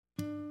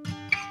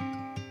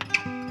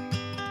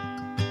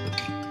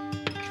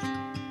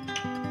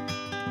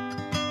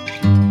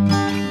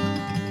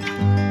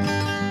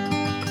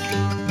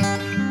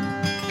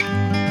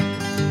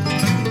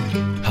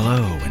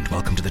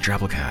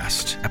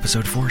Drabblecast,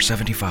 episode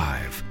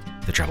 475.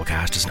 The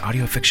Drabblecast is an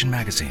audio fiction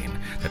magazine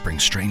that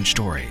brings strange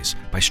stories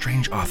by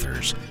strange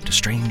authors to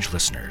strange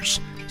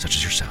listeners, such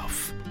as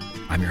yourself.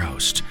 I'm your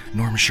host,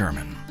 Norm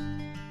Sherman.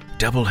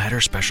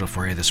 Doubleheader special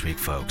for you this week,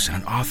 folks, and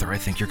an author I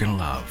think you're going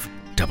to love.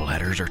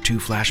 Doubleheaders are two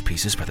flash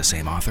pieces by the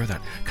same author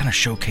that kind of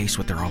showcase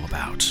what they're all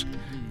about.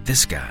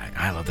 This guy,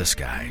 I love this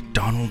guy,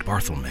 Donald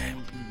Barthelme.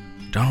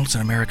 Donald's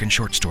an American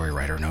short story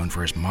writer known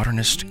for his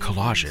modernist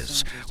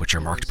collages, which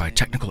are marked by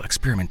technical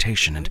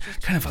experimentation and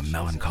kind of a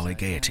melancholy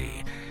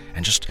gaiety,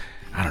 and just,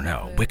 I don't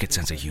know, wicked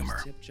sense of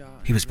humor.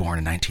 He was born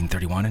in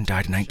 1931 and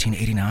died in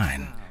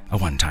 1989. A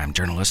one-time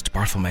journalist,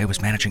 Barthelme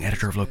was managing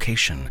editor of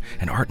Location,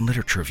 an art and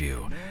literature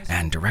review,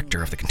 and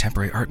director of the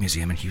Contemporary Art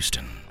Museum in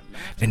Houston.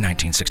 In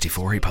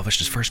 1964, he published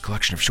his first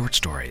collection of short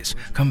stories,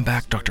 Come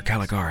Back, Dr.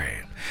 Caligari.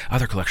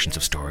 Other collections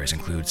of stories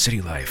include City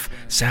Life,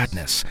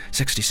 Sadness,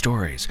 60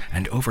 Stories,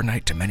 and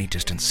Overnight to Many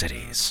Distant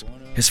Cities.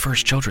 His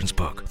first children's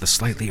book, The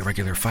Slightly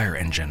Irregular Fire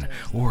Engine,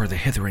 or The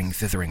Hithering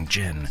Thithering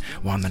Gin,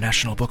 won the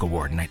National Book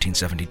Award in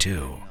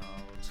 1972.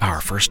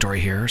 Our first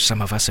story here,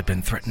 Some of Us Have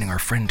Been Threatening Our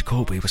Friend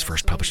Colby, was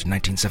first published in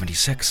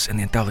 1976 in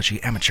the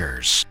anthology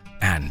Amateurs.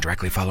 And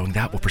directly following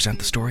that, we'll present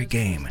the story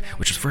Game,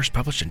 which was first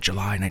published in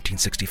July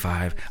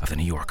 1965 of The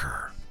New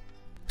Yorker.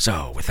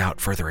 So, without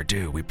further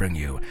ado, we bring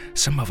you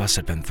Some of Us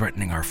Had Been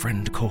Threatening Our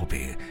Friend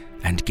Colby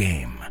and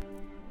Game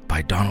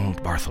by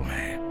Donald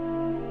Barthelme.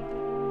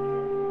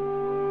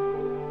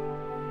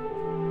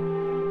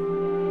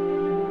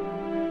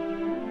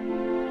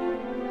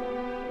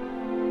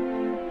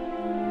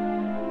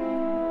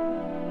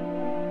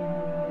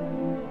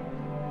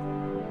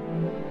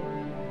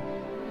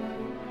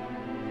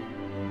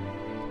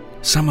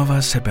 Some of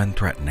us had been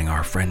threatening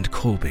our friend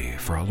Colby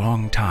for a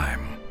long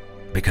time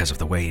because of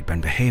the way he'd been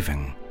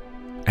behaving,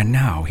 and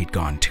now he'd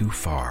gone too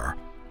far.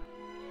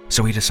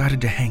 So we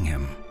decided to hang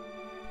him.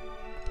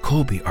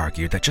 Colby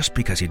argued that just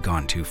because he'd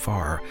gone too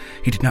far,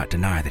 he did not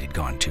deny that he'd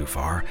gone too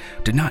far,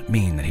 did not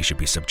mean that he should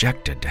be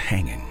subjected to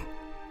hanging.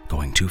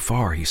 Going too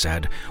far, he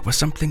said, was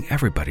something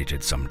everybody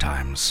did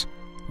sometimes.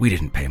 We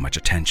didn't pay much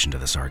attention to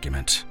this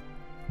argument.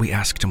 We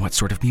asked him what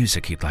sort of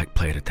music he'd like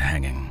played at the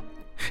hanging.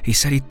 He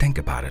said he'd think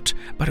about it,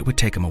 but it would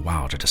take him a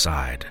while to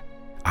decide.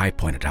 I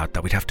pointed out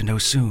that we'd have to know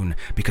soon,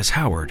 because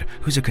Howard,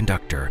 who's a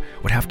conductor,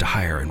 would have to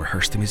hire and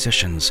rehearse the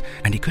musicians,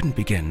 and he couldn't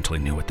begin till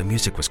he knew what the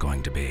music was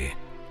going to be.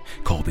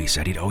 Colby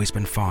said he'd always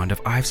been fond of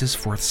Ives's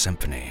Fourth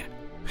Symphony.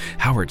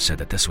 Howard said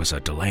that this was a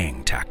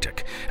delaying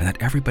tactic, and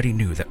that everybody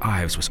knew that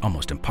Ives was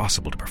almost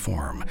impossible to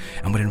perform,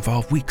 and would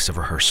involve weeks of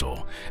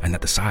rehearsal, and that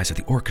the size of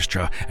the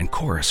orchestra and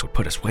chorus would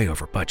put us way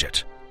over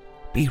budget.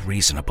 Be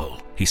reasonable,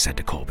 he said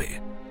to Colby.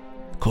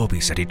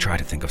 Colby said he'd try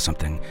to think of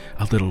something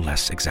a little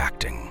less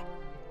exacting.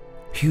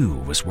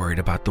 Hugh was worried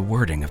about the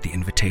wording of the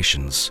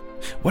invitations.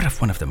 What if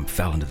one of them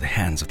fell into the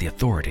hands of the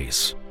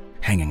authorities?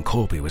 Hanging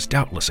Colby was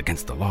doubtless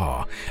against the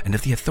law, and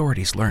if the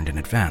authorities learned in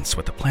advance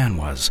what the plan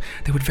was,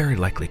 they would very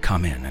likely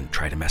come in and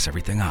try to mess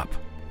everything up.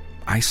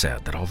 I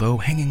said that although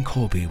hanging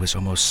Colby was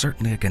almost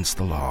certainly against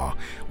the law,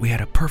 we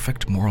had a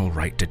perfect moral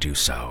right to do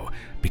so,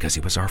 because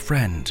he was our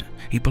friend,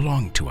 he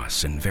belonged to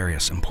us in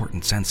various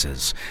important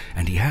senses,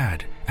 and he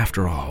had,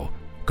 after all,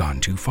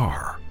 gone too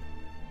far.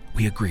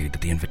 We agreed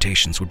that the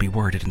invitations would be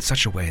worded in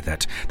such a way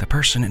that the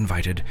person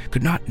invited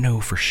could not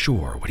know for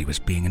sure what he was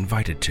being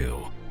invited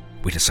to.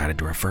 We decided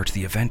to refer to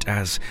the event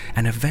as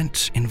an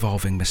event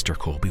involving Mr.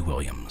 Colby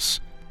Williams.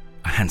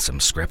 A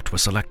handsome script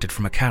was selected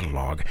from a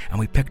catalog, and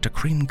we picked a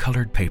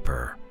cream-colored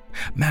paper.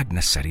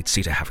 Magnus said he'd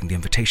see to having the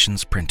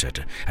invitations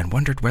printed, and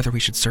wondered whether we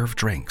should serve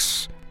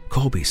drinks.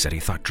 Colby said he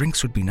thought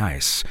drinks would be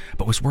nice,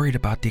 but was worried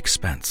about the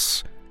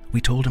expense. We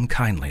told him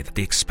kindly that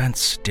the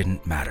expense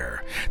didn't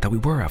matter, that we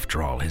were,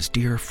 after all, his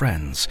dear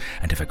friends,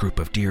 and if a group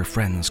of dear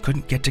friends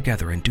couldn't get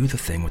together and do the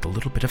thing with a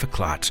little bit of a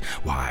clot,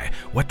 why,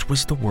 what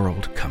was the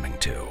world coming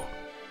to?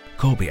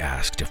 Colby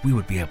asked if we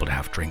would be able to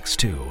have drinks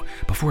too,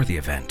 before the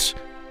event.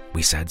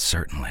 We said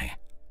certainly.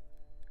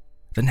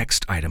 The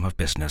next item of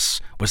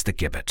business was the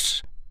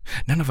gibbet.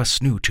 None of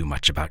us knew too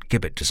much about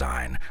gibbet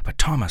design, but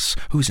Thomas,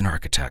 who's an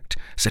architect,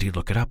 said he'd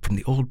look it up from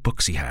the old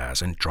books he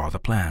has and draw the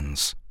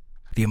plans.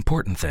 The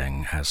important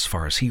thing, as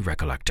far as he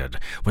recollected,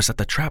 was that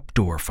the trap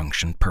door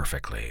functioned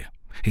perfectly.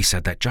 He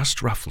said that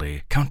just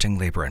roughly, counting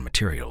labor and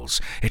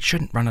materials, it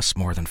shouldn't run us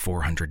more than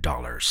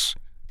 $400.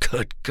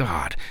 Good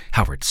God,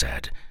 Howard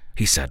said.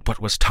 He said, what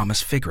was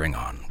Thomas figuring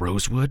on,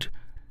 rosewood?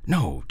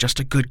 No, just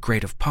a good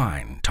grade of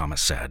pine,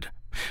 Thomas said.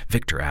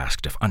 Victor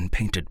asked if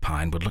unpainted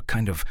pine would look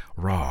kind of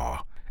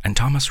raw, and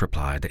Thomas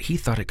replied that he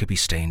thought it could be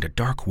stained a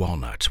dark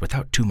walnut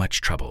without too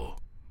much trouble.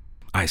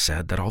 I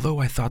said that although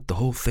I thought the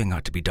whole thing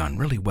ought to be done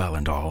really well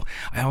and all,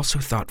 I also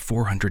thought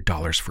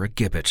 $400 for a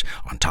gibbet,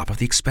 on top of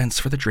the expense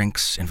for the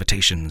drinks,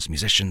 invitations,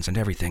 musicians, and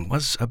everything,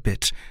 was a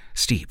bit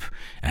steep,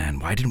 and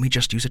why didn't we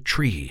just use a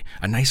tree,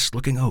 a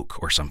nice-looking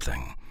oak or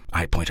something?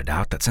 I pointed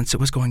out that since it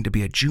was going to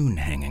be a June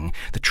hanging,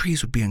 the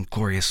trees would be in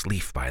glorious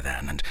leaf by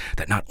then, and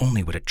that not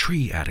only would a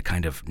tree add a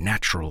kind of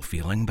natural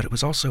feeling, but it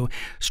was also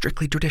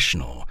strictly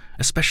traditional,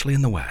 especially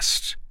in the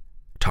West.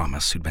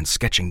 Thomas, who'd been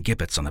sketching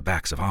gibbets on the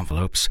backs of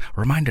envelopes,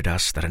 reminded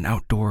us that an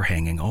outdoor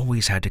hanging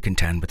always had to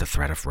contend with the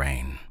threat of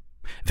rain.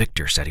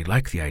 Victor said he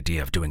liked the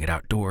idea of doing it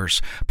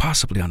outdoors,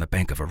 possibly on the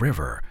bank of a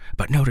river,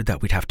 but noted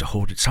that we'd have to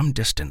hold it some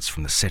distance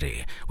from the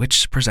city,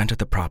 which presented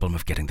the problem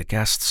of getting the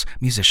guests,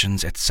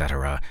 musicians,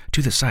 etc.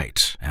 to the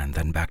site and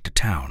then back to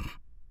town.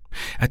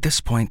 At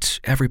this point,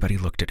 everybody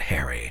looked at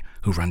Harry,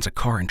 who runs a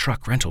car and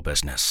truck rental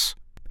business.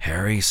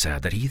 Harry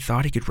said that he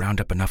thought he could round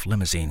up enough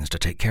limousines to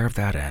take care of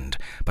that end,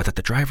 but that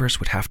the drivers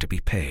would have to be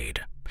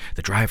paid.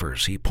 The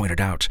drivers, he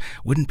pointed out,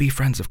 wouldn't be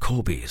friends of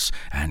Colby's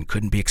and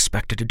couldn't be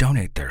expected to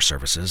donate their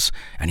services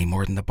any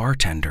more than the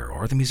bartender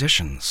or the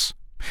musicians.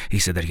 He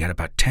said that he had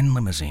about 10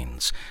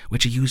 limousines,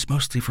 which he used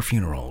mostly for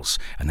funerals,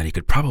 and that he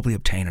could probably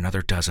obtain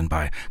another dozen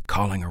by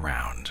calling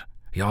around.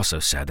 He also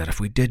said that if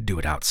we did do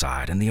it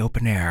outside in the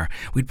open air,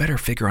 we'd better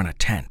figure on a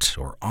tent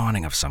or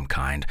awning of some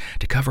kind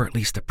to cover at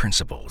least the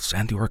principals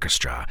and the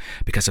orchestra,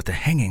 because if the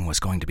hanging was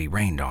going to be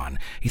rained on,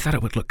 he thought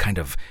it would look kind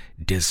of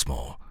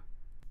dismal.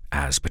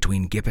 As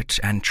between gibbet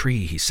and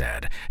tree, he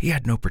said, he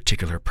had no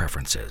particular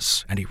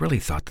preferences, and he really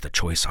thought that the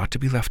choice ought to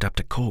be left up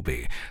to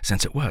Colby,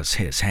 since it was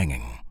his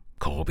hanging.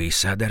 Colby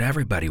said that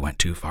everybody went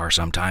too far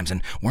sometimes,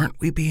 and weren't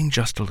we being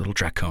just a little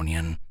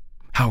draconian?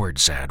 Howard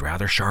said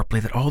rather sharply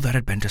that all that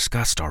had been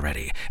discussed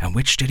already, and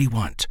which did he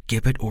want,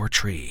 gibbet or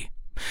tree?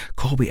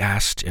 Colby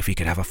asked if he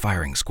could have a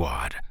firing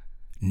squad.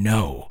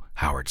 No,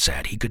 Howard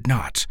said he could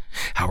not.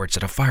 Howard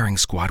said a firing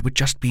squad would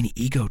just be an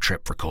ego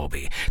trip for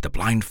Colby, the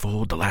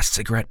blindfold, the last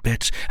cigarette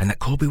bit, and that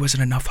Colby was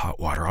in enough hot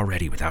water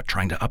already without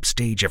trying to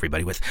upstage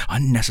everybody with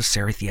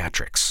unnecessary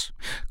theatrics.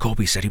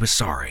 Colby said he was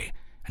sorry,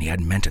 and he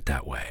hadn't meant it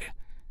that way.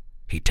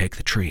 He'd take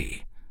the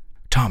tree.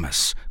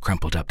 Thomas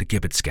crumpled up the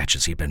gibbet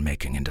sketches he'd been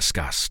making in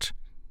disgust.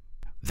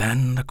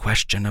 Then the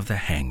question of the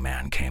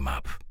hangman came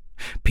up.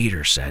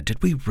 Peter said,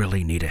 did we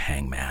really need a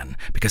hangman?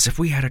 Because if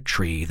we had a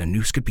tree, the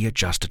noose could be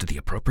adjusted to the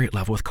appropriate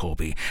level with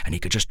Colby, and he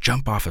could just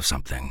jump off of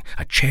something,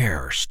 a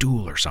chair or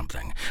stool or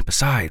something.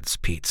 Besides,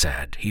 Pete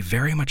said, he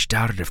very much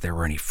doubted if there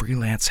were any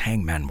freelance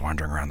hangmen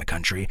wandering around the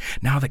country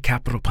now that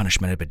capital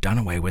punishment had been done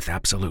away with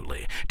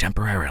absolutely,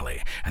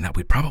 temporarily, and that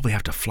we'd probably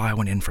have to fly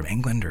one in from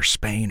England or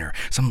Spain or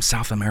some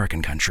South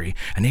American country,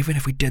 and even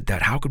if we did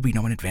that, how could we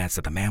know in advance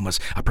that the man was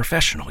a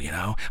professional,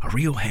 a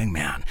real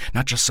hangman,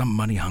 not just some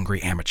money-hungry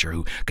amateur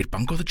who could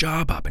bungle the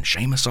job up and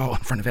shame us all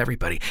in front of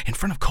everybody, in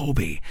front of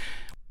Colby.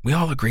 We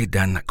all agreed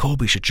then that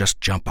Colby should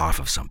just jump off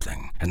of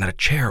something, and that a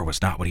chair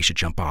was not what he should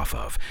jump off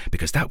of,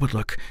 because that would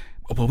look,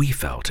 well, we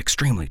felt,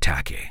 extremely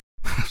tacky.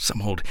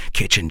 Some old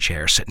kitchen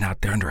chair sitting out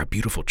there under a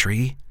beautiful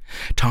tree.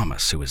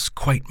 Thomas, who is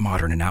quite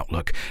modern in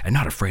outlook and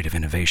not afraid of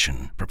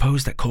innovation,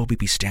 proposed that Colby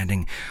be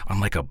standing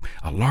on like a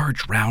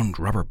large round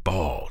rubber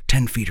ball,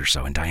 10 feet or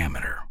so in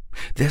diameter.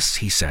 This,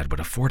 he said,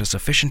 would afford a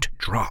sufficient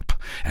drop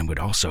and would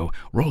also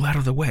roll out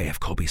of the way if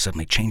Colby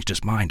suddenly changed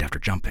his mind after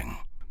jumping.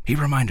 He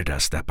reminded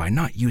us that by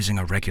not using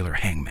a regular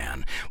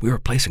hangman, we were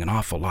placing an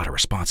awful lot of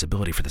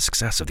responsibility for the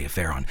success of the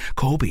affair on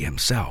Colby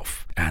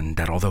himself, and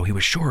that although he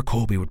was sure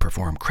Colby would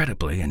perform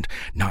creditably and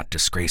not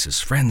disgrace his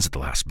friends at the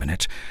last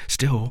minute,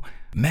 still,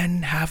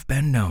 men have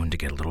been known to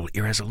get a little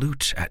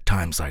irresolute at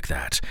times like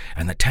that,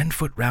 and the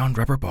 10-foot round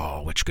rubber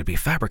ball, which could be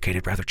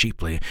fabricated rather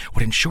cheaply,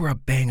 would ensure a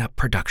bang-up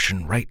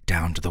production right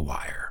down to the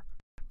wire.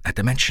 At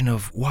the mention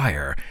of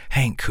wire,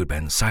 Hank, who'd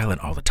been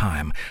silent all the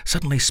time,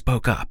 suddenly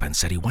spoke up and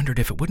said he wondered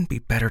if it wouldn't be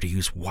better to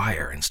use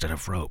wire instead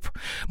of rope.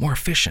 More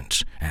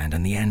efficient, and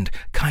in the end,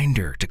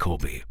 kinder to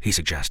Colby, he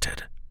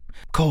suggested.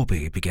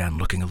 Colby began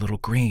looking a little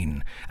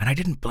green, and I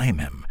didn't blame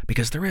him,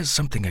 because there is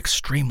something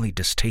extremely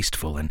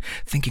distasteful in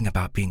thinking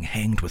about being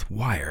hanged with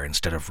wire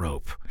instead of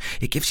rope.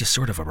 It gives you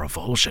sort of a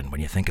revulsion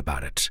when you think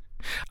about it.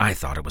 I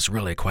thought it was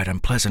really quite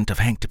unpleasant of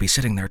Hank to be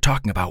sitting there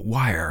talking about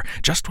wire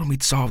just when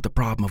we'd solved the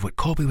problem of what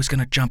Colby was going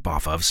to jump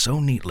off of so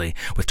neatly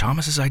with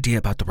Thomas's idea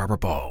about the rubber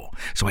ball,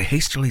 so I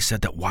hastily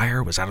said that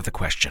wire was out of the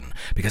question,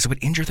 because it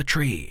would injure the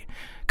tree.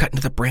 Cut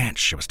into the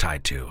branch it was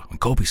tied to when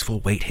Colby's full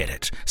weight hit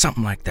it,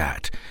 something like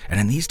that. And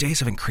in these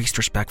days of increased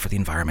respect for the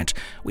environment,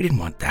 we didn't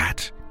want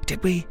that,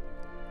 did we?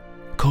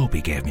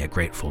 Colby gave me a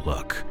grateful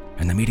look,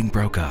 and the meeting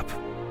broke up.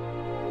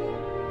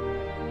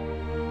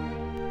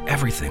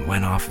 Everything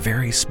went off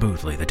very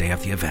smoothly the day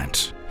of the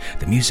event.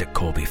 The music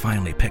Colby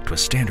finally picked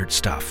was standard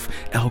stuff,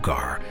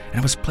 Elgar, and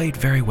it was played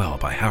very well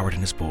by Howard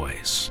and his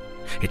boys.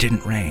 It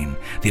didn't rain,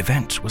 the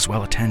event was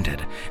well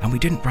attended, and we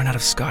didn't run out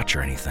of scotch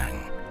or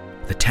anything.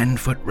 The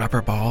 10-foot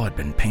rubber ball had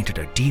been painted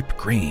a deep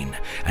green,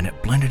 and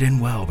it blended in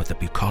well with the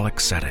bucolic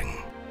setting.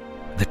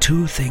 The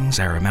two things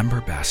I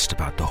remember best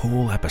about the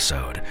whole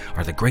episode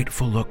are the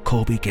grateful look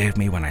Colby gave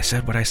me when I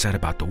said what I said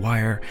about the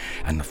wire,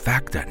 and the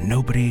fact that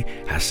nobody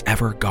has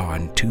ever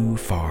gone too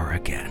far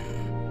again.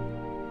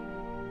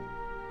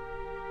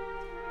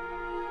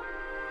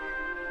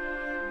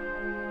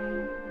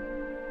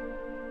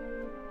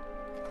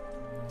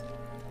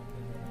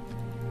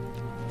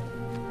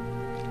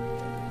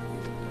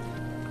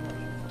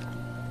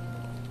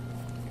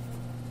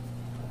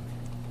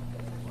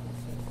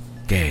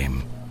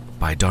 Game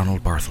by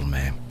Donald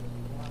Barthelme.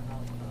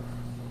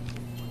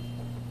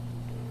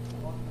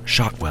 Shut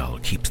Shotwell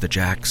keeps the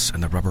jacks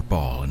and the rubber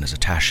ball in his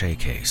attaché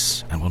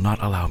case and will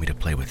not allow me to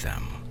play with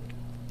them.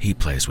 He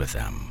plays with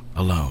them,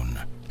 alone,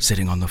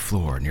 sitting on the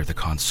floor near the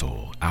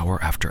console,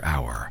 hour after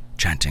hour,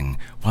 chanting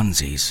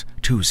onesies,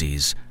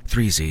 twosies,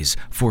 threesies,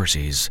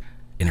 foursies,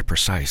 in a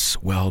precise,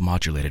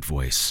 well-modulated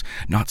voice,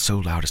 not so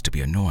loud as to be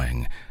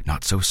annoying,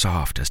 not so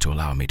soft as to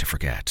allow me to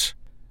forget.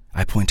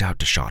 I point out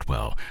to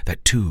Shotwell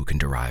that two can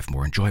derive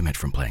more enjoyment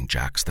from playing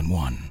jacks than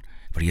one,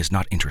 but he is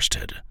not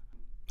interested.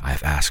 I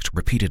have asked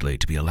repeatedly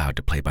to be allowed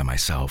to play by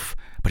myself,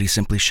 but he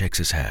simply shakes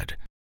his head.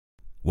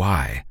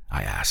 Why?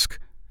 I ask.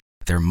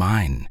 They're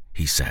mine,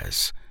 he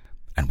says,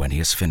 and when he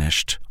has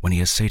finished, when he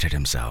has sated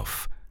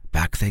himself,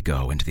 back they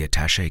go into the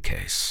attaché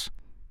case.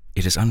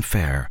 It is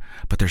unfair,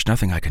 but there's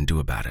nothing I can do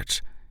about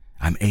it.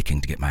 I'm aching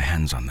to get my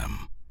hands on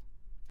them.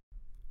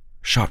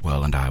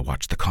 Shotwell and I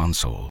watch the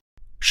console.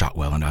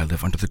 Shotwell and I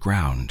live under the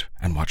ground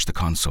and watch the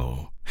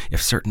console.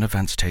 If certain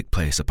events take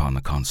place upon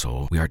the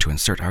console, we are to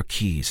insert our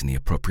keys in the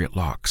appropriate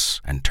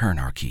locks and turn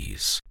our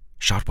keys.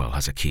 Shotwell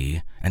has a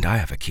key, and I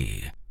have a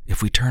key.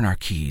 If we turn our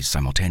keys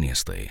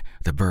simultaneously,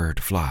 the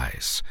bird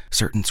flies.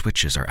 Certain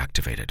switches are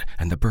activated,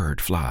 and the bird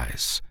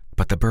flies.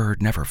 But the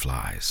bird never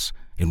flies.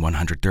 In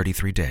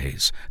 133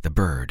 days, the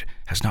bird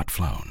has not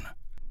flown.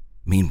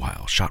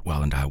 Meanwhile,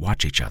 Shotwell and I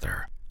watch each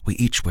other. We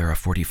each wear a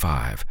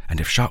 .45, and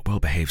if Shotwell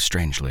behaves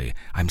strangely,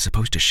 I'm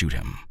supposed to shoot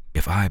him.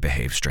 If I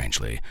behave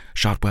strangely,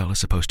 Shotwell is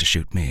supposed to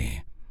shoot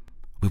me.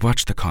 We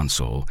watch the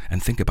console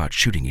and think about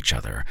shooting each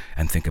other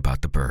and think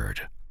about the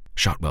bird.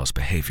 Shotwell's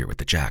behavior with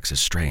the jacks is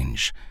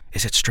strange.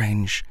 Is it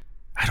strange?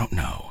 I don't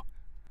know.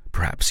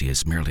 Perhaps he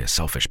is merely a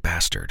selfish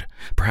bastard.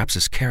 Perhaps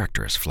his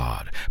character is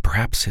flawed.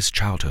 Perhaps his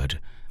childhood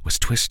was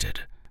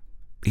twisted.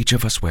 Each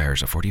of us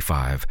wears a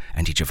 .45,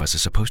 and each of us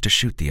is supposed to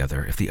shoot the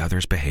other if the other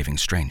is behaving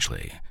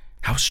strangely.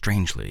 How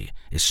strangely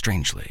is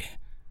strangely?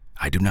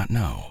 I do not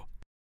know.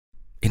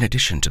 In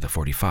addition to the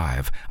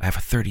 .45, I have a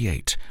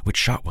 .38, which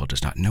Shotwell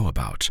does not know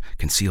about,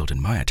 concealed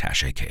in my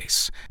attaché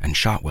case, and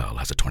Shotwell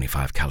has a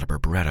 .25 caliber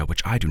Beretta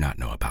which I do not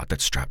know about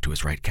that's strapped to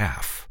his right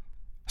calf.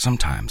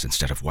 Sometimes,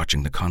 instead of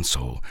watching the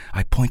console,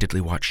 I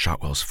pointedly watch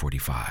Shotwell's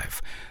 .45,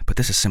 but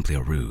this is simply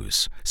a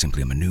ruse,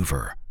 simply a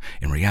maneuver.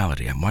 In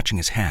reality, I'm watching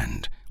his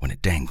hand when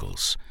it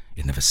dangles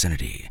in the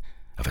vicinity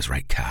of his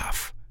right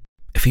calf.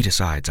 If he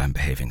decides I'm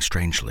behaving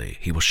strangely,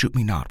 he will shoot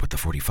me not with the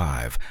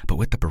 .45, but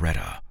with the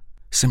Beretta.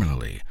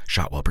 Similarly,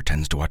 Shotwell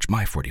pretends to watch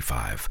my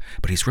 .45,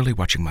 but he's really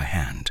watching my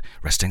hand,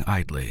 resting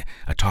idly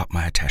atop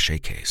my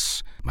attaché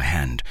case, my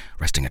hand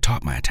resting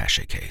atop my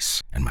attaché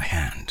case, and my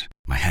hand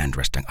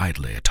resting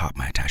idly atop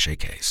my attaché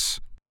case.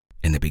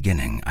 In the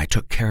beginning, I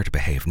took care to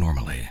behave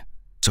normally.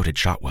 So did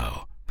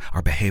Shotwell.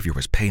 Our behavior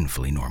was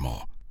painfully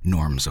normal.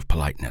 Norms of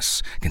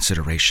politeness,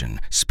 consideration,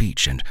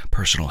 speech, and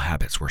personal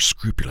habits were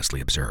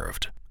scrupulously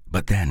observed.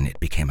 But then it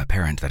became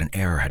apparent that an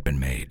error had been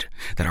made,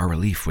 that our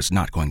relief was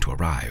not going to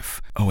arrive,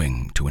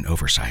 owing to an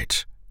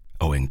oversight.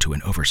 Owing to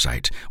an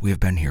oversight, we have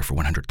been here for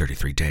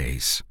 133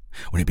 days.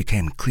 When it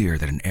became clear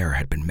that an error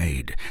had been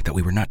made, that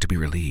we were not to be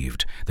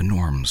relieved, the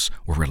norms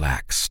were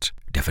relaxed.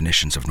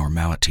 Definitions of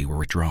normality were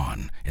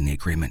withdrawn in the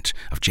agreement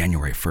of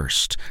January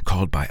 1st,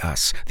 called by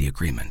us the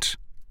agreement.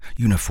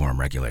 Uniform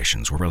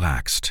regulations were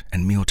relaxed,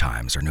 and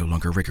mealtimes are no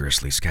longer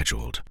rigorously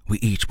scheduled. We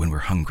eat when we're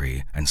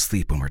hungry and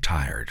sleep when we're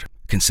tired.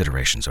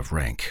 Considerations of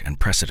rank and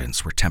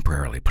precedence were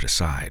temporarily put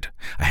aside.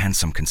 A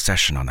handsome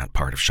concession on that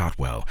part of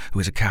Shotwell,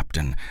 who is a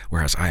captain,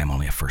 whereas I am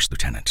only a first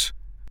lieutenant.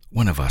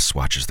 One of us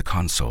watches the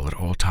console at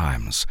all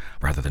times,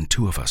 rather than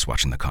two of us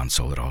watching the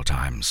console at all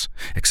times,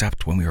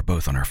 except when we are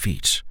both on our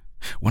feet.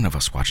 One of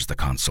us watches the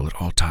console at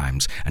all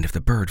times, and if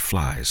the bird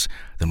flies,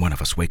 then one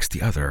of us wakes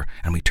the other,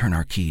 and we turn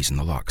our keys in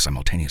the lock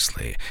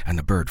simultaneously, and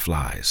the bird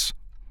flies.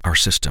 Our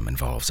system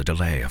involves a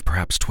delay of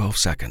perhaps 12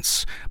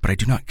 seconds, but I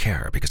do not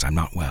care because I'm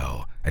not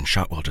well, and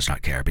Shotwell does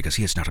not care because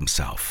he is not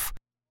himself.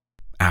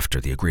 After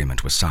the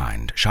agreement was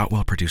signed,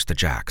 Shotwell produced the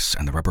jacks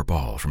and the rubber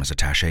ball from his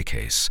attaché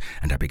case,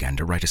 and I began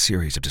to write a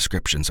series of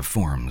descriptions of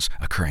forms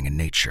occurring in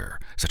nature,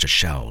 such as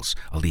shells,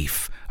 a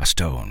leaf, a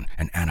stone,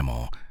 an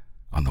animal,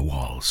 on the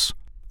walls.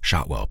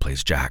 Shotwell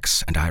plays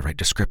jacks, and I write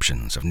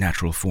descriptions of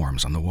natural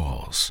forms on the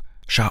walls.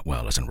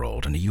 Shotwell is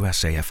enrolled in a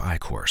USAFI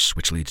course,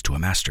 which leads to a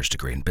master's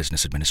degree in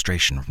business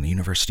administration from the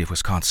University of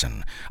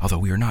Wisconsin. Although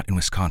we are not in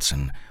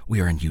Wisconsin,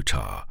 we are in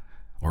Utah,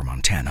 or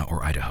Montana,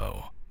 or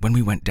Idaho. When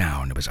we went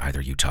down, it was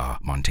either Utah,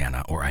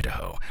 Montana, or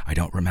Idaho. I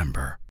don't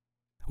remember.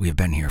 We have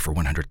been here for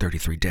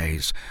 133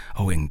 days,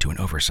 owing to an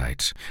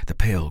oversight. The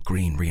pale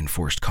green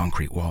reinforced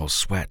concrete walls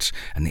sweat,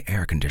 and the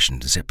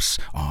air-conditioned zips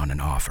on and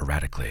off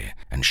erratically,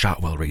 and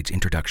Shotwell reads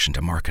Introduction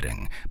to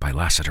Marketing by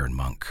Lassiter and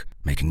Monk,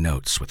 making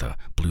notes with a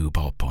blue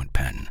ballpoint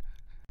pen.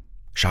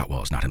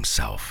 Shotwell is not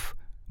himself,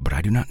 but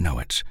I do not know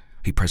it.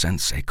 He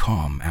presents a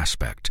calm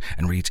aspect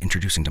and reads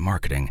Introducing to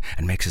Marketing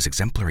and makes his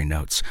exemplary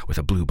notes with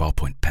a blue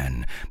ballpoint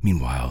pen,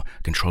 meanwhile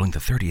controlling the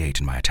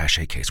 .38 in my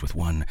attaché case with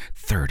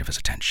 1/3 of his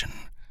attention.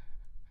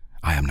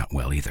 I am not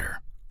well either.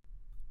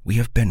 We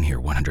have been here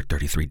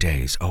 133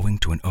 days owing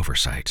to an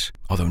oversight,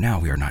 although now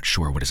we are not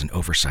sure what is an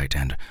oversight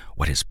and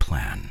what is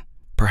plan.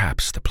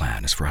 Perhaps the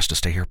plan is for us to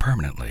stay here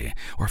permanently,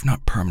 or if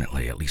not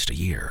permanently, at least a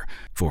year,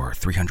 for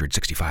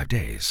 365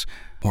 days,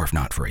 or if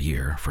not for a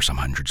year, for some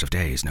hundreds of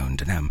days known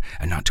to them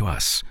and not to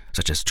us,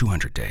 such as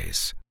 200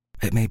 days.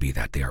 It may be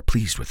that they are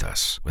pleased with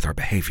us, with our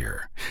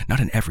behavior, not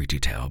in every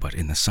detail, but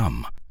in the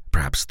sum.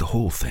 Perhaps the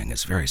whole thing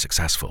is very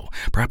successful.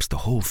 Perhaps the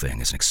whole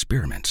thing is an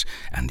experiment,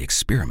 and the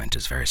experiment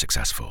is very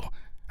successful.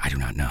 I do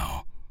not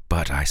know.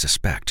 But I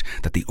suspect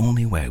that the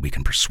only way we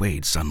can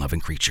persuade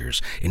sun-loving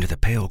creatures into the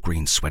pale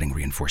green sweating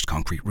reinforced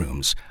concrete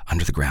rooms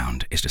under the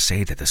ground is to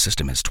say that the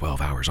system is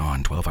 12 hours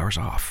on, 12 hours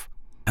off,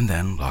 and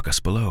then lock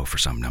us below for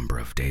some number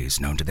of days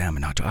known to them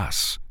and not to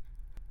us.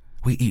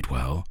 We eat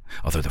well,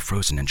 although the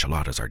frozen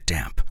enchiladas are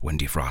damp when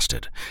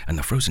defrosted, and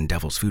the frozen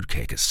devil's food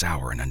cake is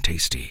sour and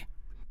untasty.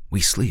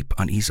 We sleep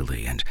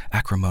uneasily and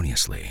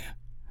acrimoniously.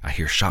 I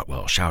hear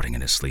Shotwell shouting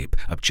in his sleep,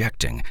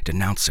 objecting,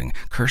 denouncing,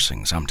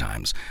 cursing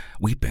sometimes,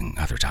 weeping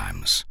other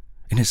times.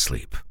 In his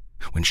sleep.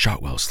 When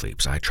Shotwell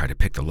sleeps, I try to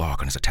pick the lock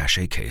on his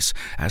attaché case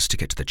as to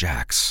get to the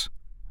jacks.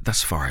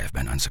 Thus far I have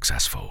been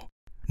unsuccessful.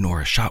 Nor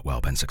has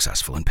Shotwell been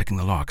successful in picking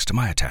the locks to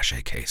my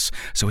attaché case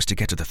so as to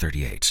get to the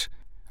 38.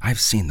 I've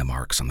seen the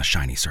marks on the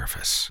shiny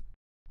surface.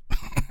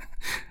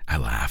 I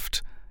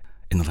laughed.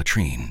 In the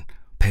latrine,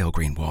 pale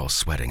green walls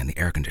sweating and the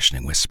air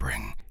conditioning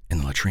whispering. In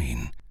the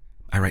latrine,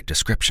 I write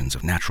descriptions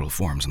of natural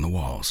forms on the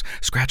walls,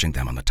 scratching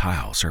them on the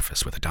tile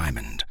surface with a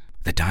diamond.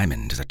 The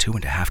diamond is a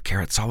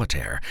 2.5-carat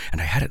solitaire, and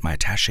I had it in my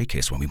attaché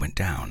case when we went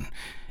down.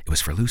 It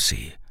was for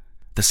Lucy.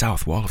 The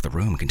south wall of the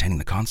room containing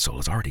the console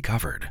is already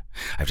covered.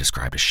 I've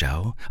described a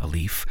shell, a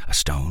leaf, a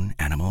stone,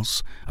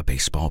 animals, a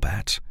baseball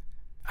bat.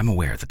 I'm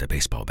aware that the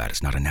baseball bat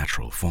is not a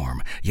natural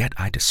form, yet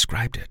I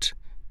described it.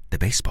 The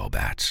baseball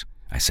bat,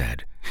 I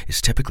said, is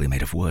typically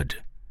made of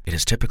wood. It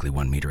is typically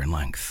 1 meter in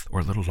length, or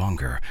a little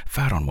longer,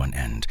 fat on one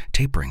end,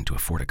 tapering to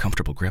afford a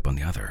comfortable grip on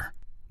the other.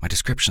 My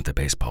description of the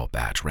baseball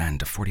bat ran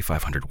to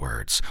 4,500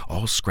 words,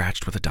 all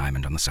scratched with a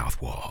diamond on the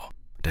south wall.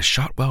 Does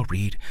Shotwell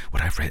read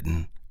what I've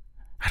written?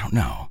 I don't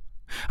know.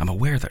 I'm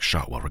aware that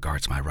Shotwell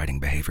regards my writing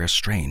behavior as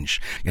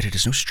strange, yet it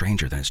is no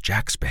stranger than his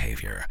Jack's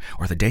behavior,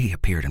 or the day he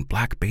appeared in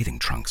black bathing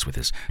trunks with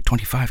his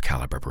 .25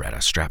 caliber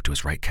Beretta strapped to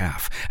his right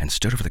calf and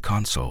stood over the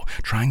console,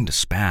 trying to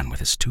span with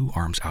his 2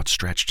 arms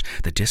outstretched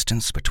the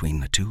distance between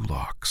the 2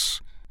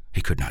 locks.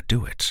 He could not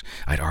do it.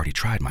 I'd already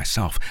tried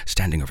myself,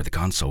 standing over the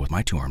console with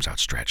my 2 arms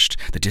outstretched.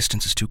 The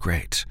distance is too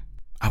great.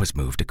 I was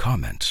moved to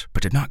comment,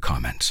 but did not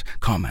comment.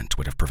 Comment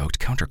would have provoked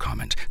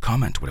counter-comment.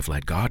 Comment would have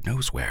led God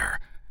knows where.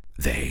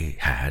 They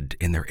had,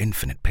 in their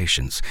infinite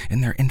patience, in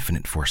their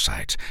infinite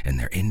foresight, in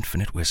their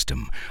infinite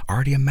wisdom,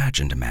 already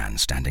imagined a man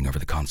standing over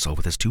the console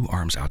with his 2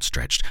 arms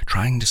outstretched,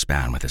 trying to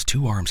span with his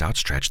 2 arms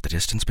outstretched the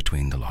distance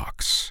between the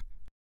locks.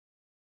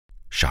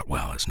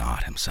 Shotwell is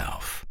not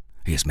himself.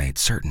 He has made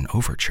certain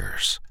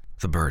overtures.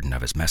 The burden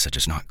of his message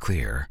is not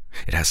clear.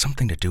 It has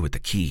something to do with the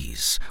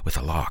keys, with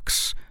the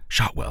locks.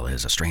 Shotwell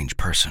is a strange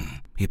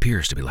person. He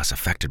appears to be less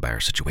affected by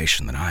our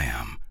situation than I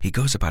am. He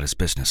goes about his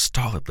business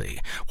stolidly,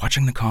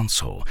 watching the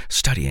console,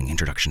 studying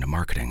Introduction to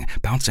Marketing,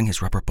 bouncing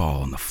his rubber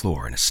ball on the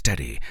floor in a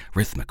steady,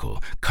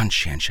 rhythmical,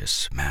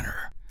 conscientious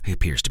manner. He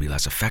appears to be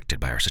less affected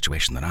by our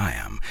situation than I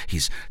am.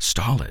 He's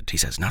stolid, he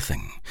says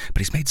nothing,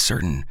 but he's made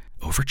certain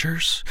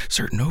overtures?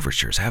 Certain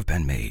overtures have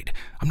been made.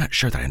 I'm not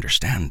sure that I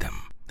understand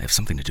them. They have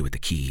something to do with the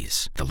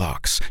keys, the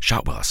locks.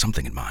 Shotwell has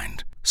something in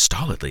mind.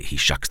 Stolidly, he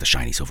shucks the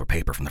shiny silver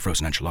paper from the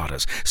frozen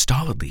enchiladas.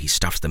 Stolidly, he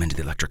stuffs them into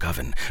the electric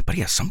oven. But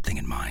he has something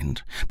in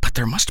mind. But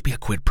there must be a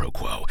quid pro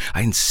quo.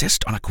 I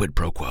insist on a quid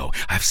pro quo.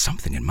 I have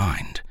something in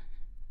mind.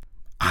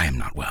 I am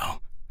not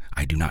well.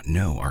 I do not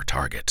know our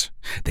target.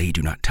 They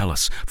do not tell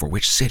us for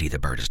which city the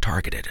bird is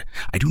targeted.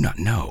 I do not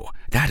know.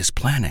 That is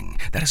planning.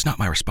 That is not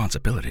my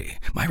responsibility.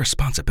 My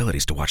responsibility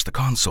is to watch the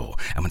console,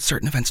 and when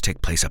certain events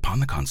take place upon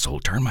the console,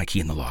 turn my key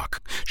in the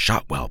lock.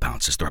 Shotwell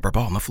bounces the rubber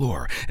ball on the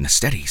floor in a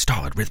steady,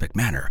 stolid, rhythmic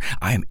manner.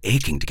 I am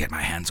aching to get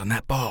my hands on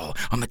that ball,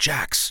 on the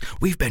jacks.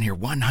 We've been here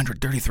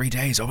 133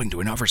 days owing to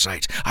an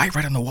oversight. I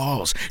write on the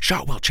walls.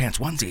 Shotwell chants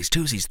onesies,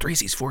 twosies,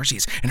 threesies,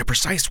 foursies in a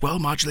precise,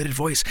 well-modulated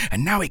voice,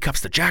 and now he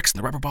cups the jacks and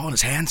the rubber ball in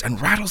his hands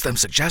and rattles them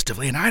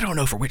suggestively, and I don't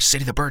know for which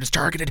city the bird is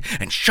targeted,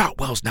 and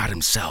Shotwell's not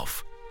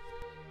himself.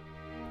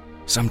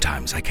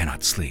 Sometimes I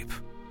cannot sleep.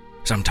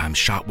 Sometimes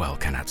Shotwell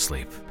cannot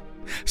sleep.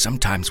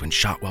 Sometimes when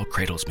Shotwell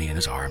cradles me in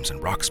his arms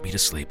and rocks me to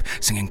sleep,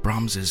 singing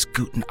Brahms's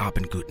Guten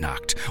Abend Gute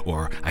Nacht,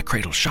 or I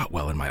cradle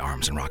Shotwell in my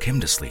arms and rock him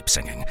to sleep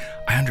singing,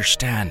 I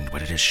understand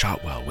what it is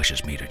Shotwell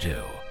wishes me to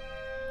do.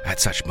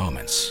 At such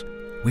moments,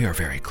 we are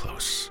very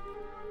close.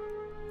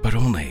 But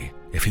only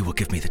if he will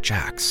give me the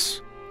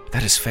jacks.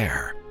 That is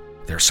fair.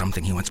 There's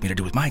something he wants me to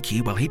do with my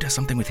key while he does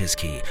something with his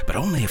key, but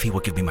only if he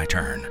will give me my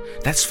turn.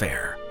 That's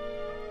fair.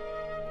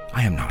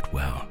 I am not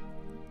well.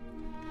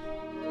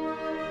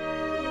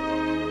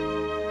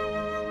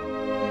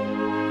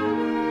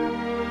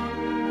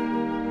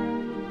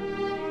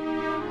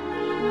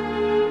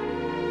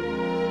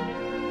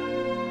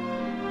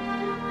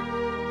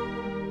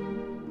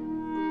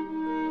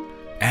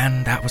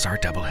 And that was our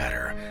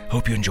doubleheader.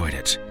 Hope you enjoyed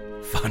it.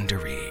 Fun to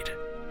read.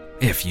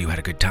 If you had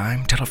a good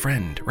time, tell a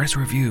friend, write us a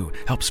review,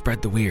 help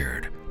spread the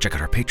weird. Check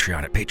out our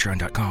Patreon at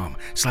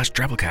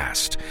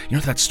patreon.com/Drabblecast. You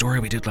know that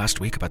story we did last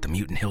week about the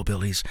mutant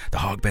hillbillies, the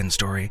Hogben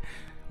story?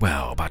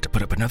 Well, about to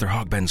put up another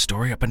Hogben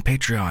story up on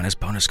Patreon as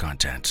bonus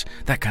content.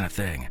 That kind of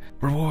thing.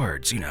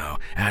 Rewards,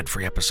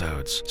 ad-free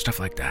episodes, stuff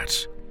like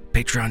that.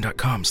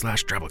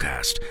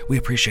 Patreon.com/Drabblecast. We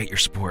appreciate your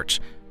support.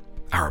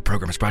 Our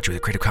program is brought to you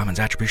with a Creative Commons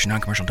Attribution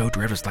Non-Commercial No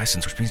Derivatives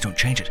license, which means don't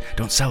change it,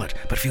 don't sell it,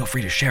 but feel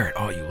free to share it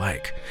all you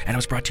like. And it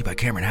was brought to you by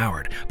Cameron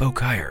Howard, Bo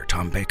Kyer,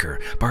 Tom Baker,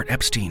 Bart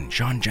Epstein,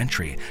 Sean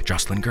Gentry,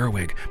 Jocelyn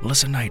Gerwig,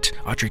 Melissa Knight,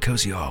 Audrey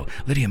Koziol,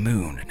 Lydia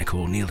Moon,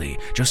 Nicole Neely,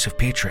 Joseph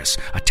Petrus,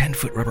 a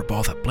 10-foot rubber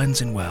ball that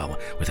blends in well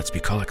with its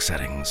bucolic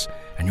settings,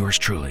 and yours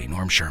truly,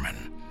 Norm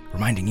Sherman,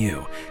 reminding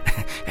you,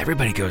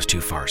 everybody goes too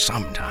far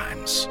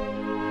sometimes.